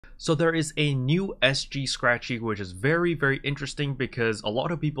So there is a new SG Scratchy, which is very, very interesting because a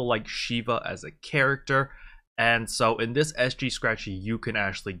lot of people like Shiva as a character. And so in this SG Scratchy, you can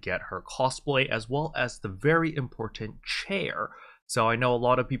actually get her cosplay as well as the very important chair. So I know a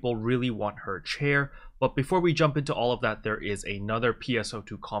lot of people really want her chair, but before we jump into all of that, there is another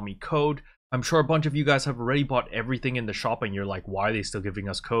PSO2COMI code. I'm sure a bunch of you guys have already bought everything in the shop and you're like, why are they still giving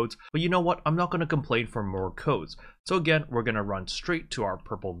us codes? But you know what? I'm not going to complain for more codes. So again, we're going to run straight to our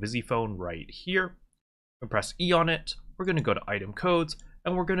purple Visiphone right here and press E on it. We're going to go to item codes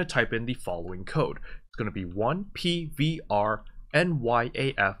and we're going to type in the following code. It's going to be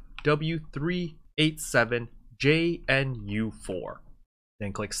 1PVRNYAF W387JNU4.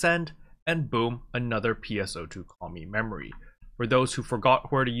 Then click send and boom, another PSO2COMI memory. For those who forgot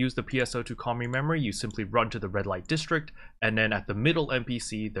where to use the PSO2COMI memory, you simply run to the red light district, and then at the middle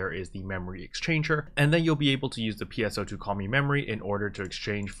NPC there is the memory exchanger, and then you'll be able to use the PSO2COMI memory in order to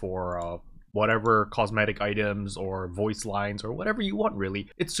exchange for whatever cosmetic items or voice lines or whatever you want really.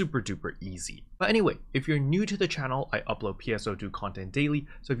 It's super duper easy. But anyway, if you're new to the channel, I upload PSO2 content daily,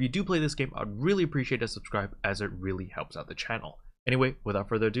 so if you do play this game, I'd really appreciate a subscribe as it really helps out the channel. Anyway, without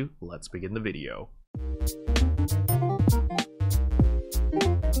further ado, let's begin the video.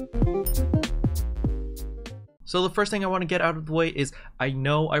 So the first thing I want to get out of the way is I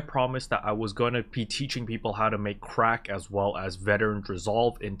know I promised that I was going to be teaching people how to make crack as well as Veterans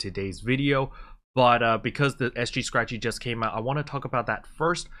Resolve in today's video. But because the SG Scratchy just came out, I want to talk about that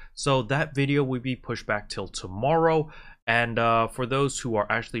first. So that video will be pushed back till tomorrow. And for those who are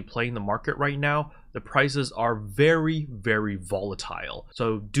actually playing the market right now, the prices are very, very volatile.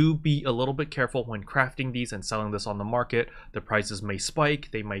 So do be a little bit careful when crafting these and selling this on the market. The prices may spike,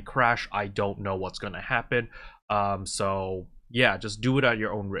 they may crash. I don't know what's going to happen. So yeah, just do it at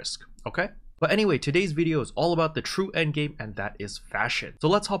your own risk, okay? But anyway, today's video is all about the true endgame, and that is fashion. So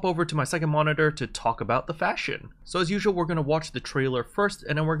let's hop over to my second monitor to talk about the fashion. So as usual, we're going to watch the trailer first,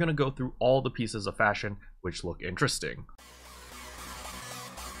 and then we're going to go through all the pieces of fashion which look interesting.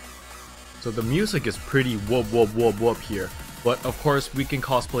 So the music is pretty whoop whoop whoop whoop here, but of course we can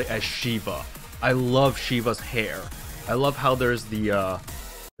cosplay as Shiva. I love Shiva's hair. I love how there's the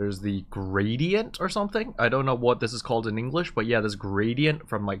gradient or something. I don't know what this is called in English, but yeah, this gradient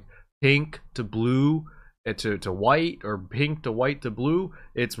from like pink to blue to white, or pink to white to blue.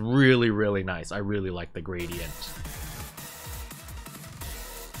 It's really, really nice. I really like the gradient.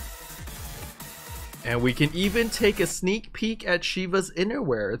 And we can even take a sneak peek at Shiva's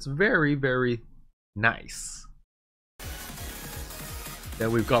innerwear. It's very, very nice.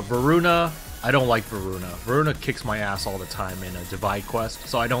 Then we've got Varuna. I don't like Varuna. Varuna kicks my ass all the time in a Divide quest,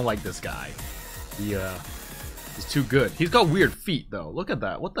 so I don't like this guy. He's too good. He's got weird feet though. Look at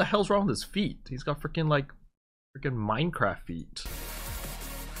that. What the hell's wrong with his feet? He's got freaking Minecraft feet.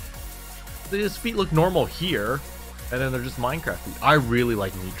 His feet look normal here, and then they're just Minecraft feet. I really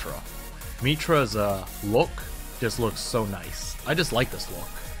like Mitra. Mitra's look just looks so nice. I just like this look.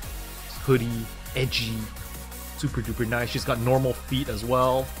 It's hoodie, edgy, super duper nice. She's got normal feet as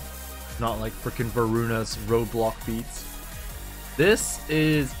well. Not like freaking Varuna's roadblock feet. This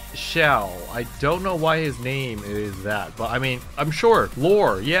is Shell. I don't know why his name is that, but I mean, I'm sure.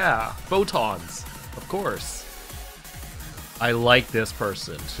 Lore, yeah. Photons, of course. I like this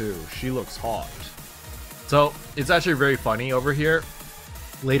person too. She looks hot. So it's actually very funny over here.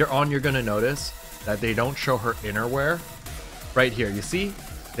 Later on, you're gonna notice that they don't show her innerwear. Right here, you see?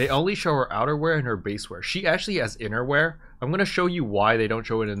 They only show her outerwear and her basewear. She actually has innerwear. I'm going to show you why they don't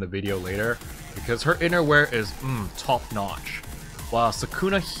show it in the video later, because her innerwear is top notch. Wow,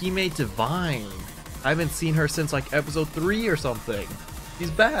 Sukuna Hime Divine. I haven't seen her since like episode 3 or something. She's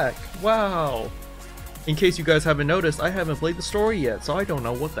back. Wow. In case you guys haven't noticed, I haven't played the story yet, so I don't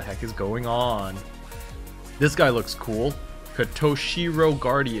know what the heck is going on. This guy looks cool. Kotoshiro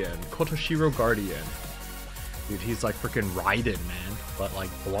Guardian. Dude, he's like freaking Raiden, man, but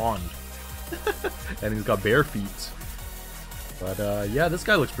like blonde. And he's got bare feet. But yeah, this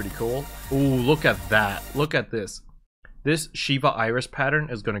guy looks pretty cool. Ooh, look at that. Look at this. This Shiva iris pattern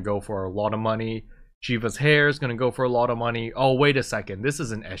is going to go for a lot of money. Shiva's hair is going to go for a lot of money. Oh, wait a second. This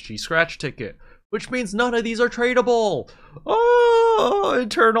is an SG Scratch ticket, which means none of these are tradable. Oh,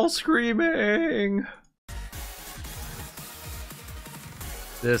 eternal screaming.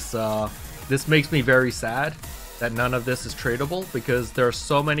 This makes me very sad that none of this is tradable, because there are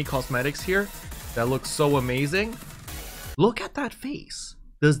so many cosmetics here that look so amazing. Look at that face.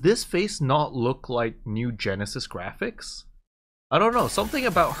 Does this face not look like new Genesis graphics? I don't know. Something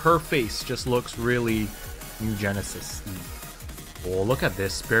about her face just looks really new Genesis-y. Oh, look at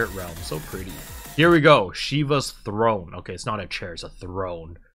this Spirit Realm. So pretty. Here we go. Shiva's Throne. Okay, it's not a chair. It's a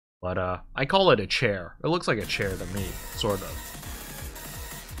throne. But I call it a chair. It looks like a chair to me, sort of.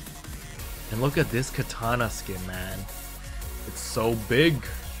 And look at this katana skin, man. It's so big,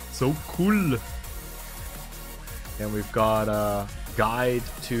 so cool. And we've got a guide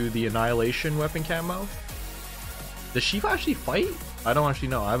to the Annihilation weapon camo. Does Shiva actually fight? I don't actually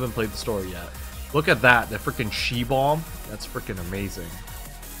know. I haven't played the story yet. Look at that, the freaking She-Bomb. That's freaking amazing.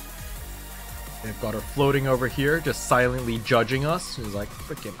 They've got her floating over here, just silently judging us. She's like,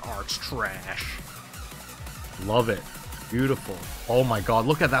 freaking art's trash. Love it. Beautiful. Oh my god,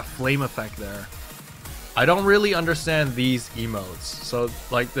 look at that flame effect there. I don't really understand these emotes. So,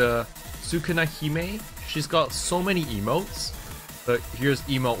 like the Sukuna Hime, she's got so many emotes. But here's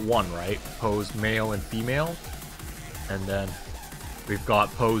emote 1, right? Pose male and female. And then we've got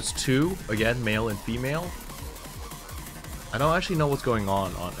pose 2, again, male and female. I don't actually know what's going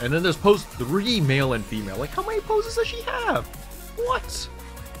on. And then there's pose 3, male and female. Like, how many poses does she have? What?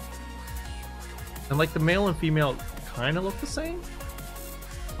 And like the male and female kind of look the same?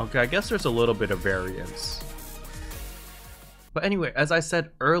 Okay, I guess there's a little bit of variance. But anyway, as I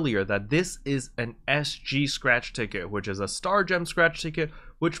said earlier, that this is an SG scratch ticket, which is a Star Gem scratch ticket,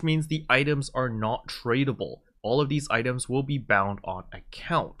 which means the items are not tradable. All of these items will be bound on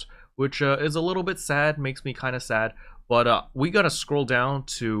account, which is a little bit sad, makes me kind of sad. But we gotta scroll down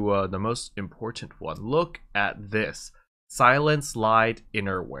to the most important one. Look at this. Silent Slide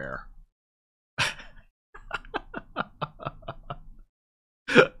Innerwear.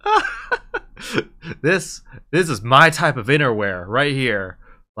 This is my type of innerwear right here.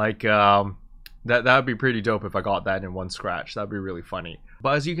 Like that would be pretty dope if I got that in one scratch. That'd be really funny.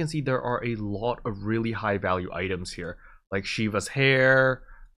 But as you can see, there are a lot of really high value items here, like Shiva's hair,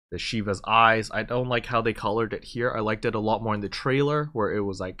 the Shiva's eyes. I don't like how they colored it here. I liked it a lot more in the trailer, where it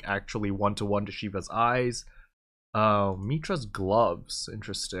was like actually one-to-one to Shiva's eyes. Mitra's gloves,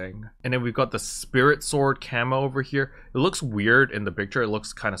 interesting. And then we've got the Spirit Sword camo over here. It looks weird in the picture. It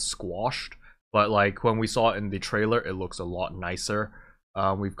looks kind of squashed, but like when we saw it in the trailer, it looks a lot nicer.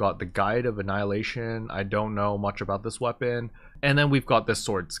 We've got the Guide of Annihilation. I don't know much about this weapon. And then we've got this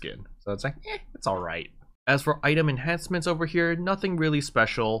sword skin. So it's like, it's alright. As for item enhancements over here, nothing really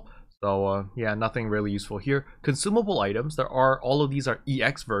special. So yeah, nothing really useful here. Consumable items, all of these are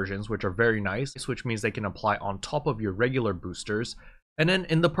EX versions, which are very nice, which means they can apply on top of your regular boosters. And then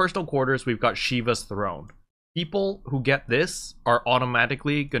in the personal quarters, we've got Shiva's Throne. People who get this are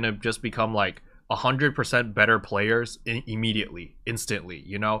automatically gonna just become like 100% better players immediately, instantly,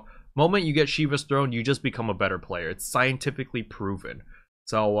 you know? Moment you get Shiva's Throne, you just become a better player. It's scientifically proven.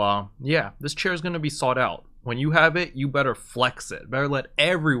 So yeah, this chair is going to be sought out. When you have it, you better flex it. Better let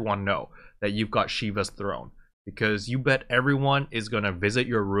everyone know that you've got Shiva's Throne. Because you bet everyone is going to visit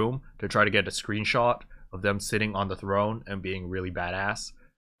your room to try to get a screenshot of them sitting on the throne and being really badass.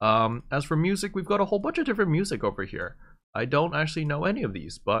 As for music, we've got a whole bunch of different music over here. I don't actually know any of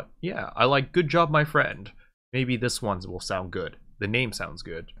these, but yeah, I like Good Job My Friend. Maybe this one will sound good. The name sounds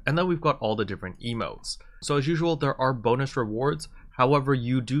good. And then we've got all the different emotes. So as usual, there are bonus rewards. However,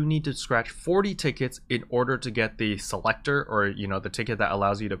 you do need to scratch 40 tickets in order to get the selector, or you know, the ticket that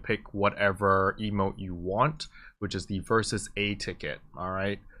allows you to pick whatever emote you want, which is the versus A ticket. All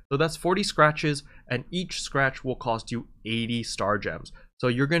right. So that's 40 scratches, and each scratch will cost you 80 star gems. So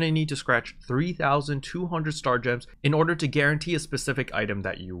you're going to need to scratch 3,200 star gems in order to guarantee a specific item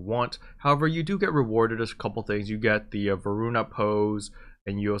that you want. However, you do get rewarded a couple things. You get the Varuna pose,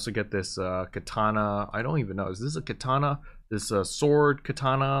 and you also get this katana. I don't even know. Is this a katana? This sword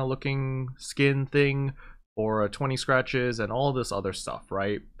katana looking skin thing for 20 scratches and all this other stuff,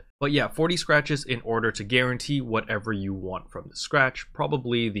 right? But yeah, 40 scratches in order to guarantee whatever you want from the scratch.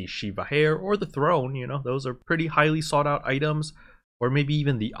 Probably the Shiva hair or the throne, you know, those are pretty highly sought out items. Or maybe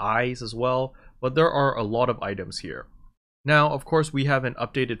even the eyes as well. But there are a lot of items here. Now, of course, we have an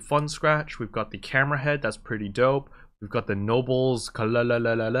updated fun scratch. We've got the camera head, that's pretty dope. We've got the nobles,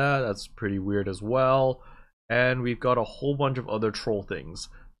 kalalalala, that's pretty weird as well. And we've got a whole bunch of other troll things.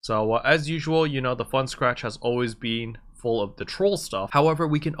 So as usual, you know, the fun scratch has always been full of the troll stuff. However,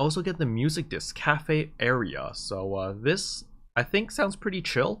 we can also get the music disc cafe area. So this, I think, sounds pretty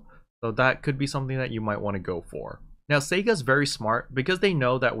chill. So that could be something that you might want to go for. Now, Sega's very smart because they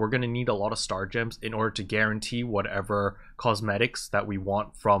know that we're going to need a lot of star gems in order to guarantee whatever cosmetics that we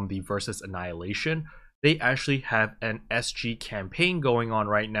want from the Versus Annihilation. They actually have an SG campaign going on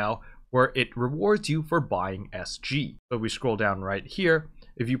right now where it rewards you for buying SG. So if we scroll down right here,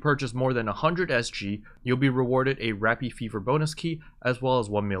 if you purchase more than 100 SG, you'll be rewarded a Rappy Fever bonus key as well as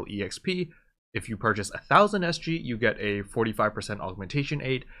 1 mil EXP. If you purchase 1000 SG, you get a 45% augmentation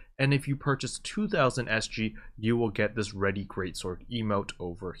aid, and if you purchase 2000 SG, you will get this Ready Greatsword emote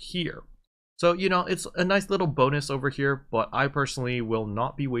over here. So, you know, it's a nice little bonus over here, but I personally will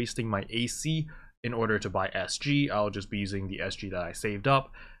not be wasting my AC in order to buy SG. I'll just be using the SG that I saved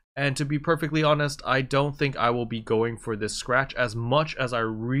up. And to be perfectly honest, I don't think I will be going for this scratch as much as I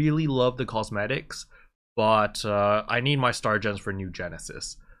really love the cosmetics, but I need my star gems for New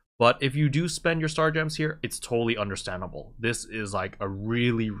Genesis. But if you do spend your star gems here, it's totally understandable. This is like a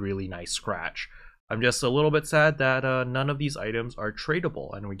really, really nice scratch. I'm just a little bit sad that none of these items are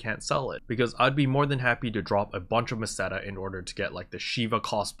tradable and we can't sell it, because I'd be more than happy to drop a bunch of Meseta in order to get like the Shiva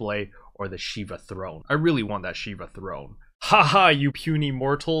cosplay or the Shiva Throne. I really want that Shiva Throne. Haha, you puny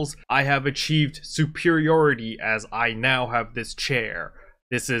mortals, I have achieved superiority as I now have this chair.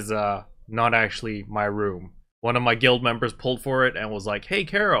 This is not actually my room. One of my guild members pulled for it and was like, "Hey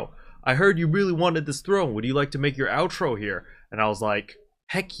Caro, I heard you really wanted this throne. Would you like to make your outro here?" And I was like,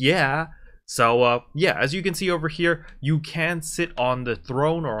 "Heck yeah." So yeah, as you can see over here, you can sit on the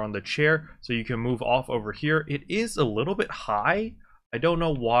throne or on the chair, so you can move off over here. It is a little bit high. I don't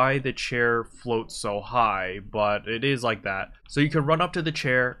know why the chair floats so high, but it is like that. So you can run up to the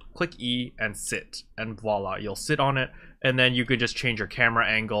chair, click E, and sit, and voila, you'll sit on it, and then you could just change your camera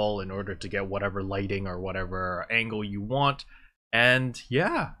angle in order to get whatever lighting or whatever angle you want. And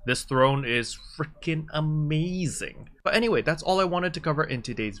yeah, this throne is freaking amazing. But anyway, that's all I wanted to cover in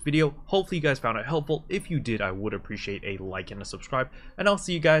today's video. Hopefully you guys found it helpful. If you did, I would appreciate a like and a subscribe, and I'll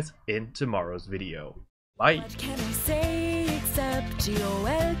see you guys in tomorrow's video. Bye. What can I say except you're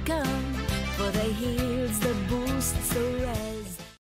welcome for the heals, the boosts, the rest.